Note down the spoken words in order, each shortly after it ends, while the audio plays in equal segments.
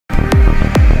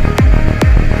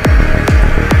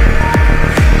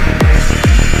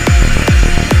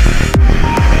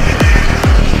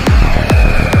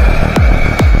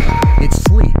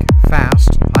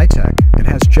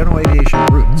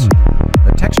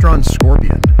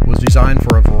designed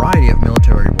for a variety of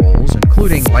military roles,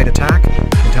 including light attack,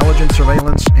 intelligence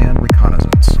surveillance, and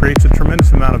reconnaissance. Creates a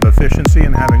tremendous amount of efficiency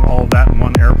in having all of that in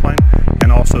one airplane,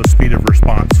 and also speed of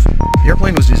response. The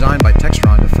airplane was designed by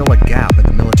Textron to fill a gap in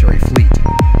the military fleet.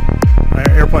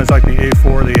 Airplanes like the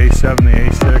A4, the A7, the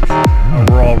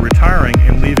A6 were all retiring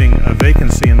and leaving a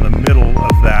vacancy in the middle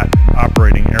of that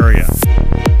operating area.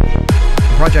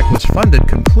 The project was funded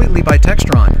completely by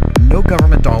Textron, no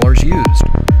government dollars used.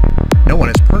 No one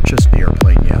has purchased the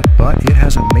airplane yet, but it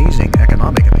has amazing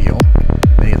economic appeal.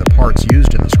 Many of the parts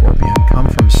used in the Scorpion come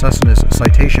from Cessna's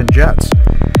Citation jets.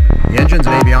 The engines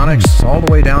and avionics, all the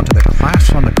way down to the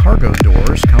clasps on the cargo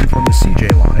doors, come from the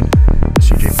CJ line. The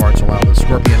CJ parts allow the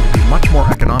Scorpion to be much more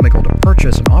economical to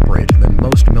purchase and operate than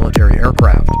most military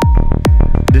aircraft.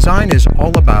 The design is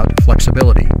all about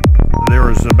flexibility.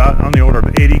 There is about on the order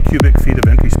of 80 cubic feet of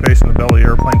empty space in the belly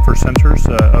of the airplane for sensors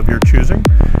of your choosing.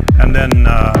 And then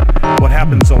what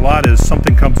happens a lot is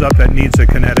something comes up that needs a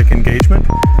kinetic engagement,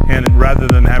 and rather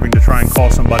than having to try and call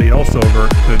somebody else over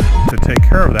to take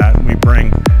care of that, we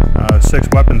bring 6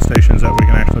 weapon stations that we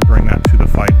can actually bring that to the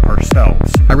fight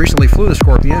ourselves. I recently flew the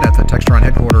Scorpion at the Textron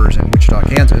headquarters in Wichita,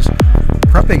 Kansas.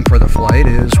 Prepping for the flight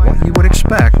is what you would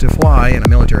expect to fly in a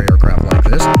military aircraft like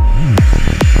this.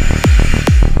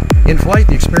 In flight,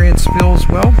 the experience feels,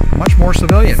 well, much more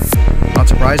civilian. Not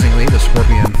surprisingly, the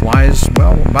Scorpion flies,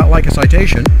 well, about like a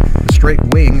Citation. The straight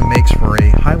wing makes for a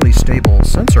highly stable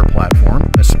sensor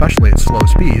platform, especially at slow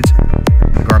speeds.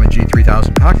 The Garmin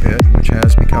G3000 cockpit, which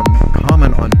has become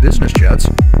common on business jets,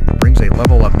 brings a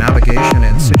level of navigation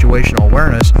and situational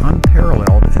awareness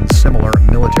unparalleled in similar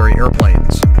military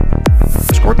airplanes.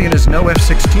 The Scorpion is no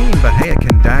F-16, but hey, it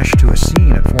can dash to a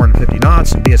scene at 450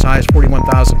 knots and be as high as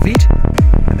 41,000 feet,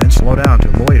 and then slow down to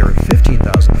loiter at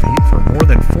 15,000 feet for more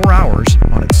than 4 hours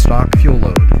on its stock fuel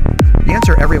load. The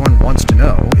answer everyone wants to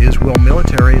know is, will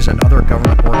militaries and other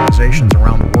government organizations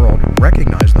around the world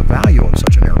recognize the value of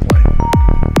such an airplane?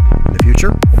 In the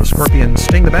future, will the Scorpion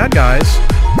sting the bad guys,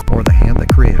 or the hand that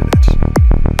created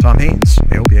it? Tom Haynes,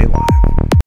 AOPA Live.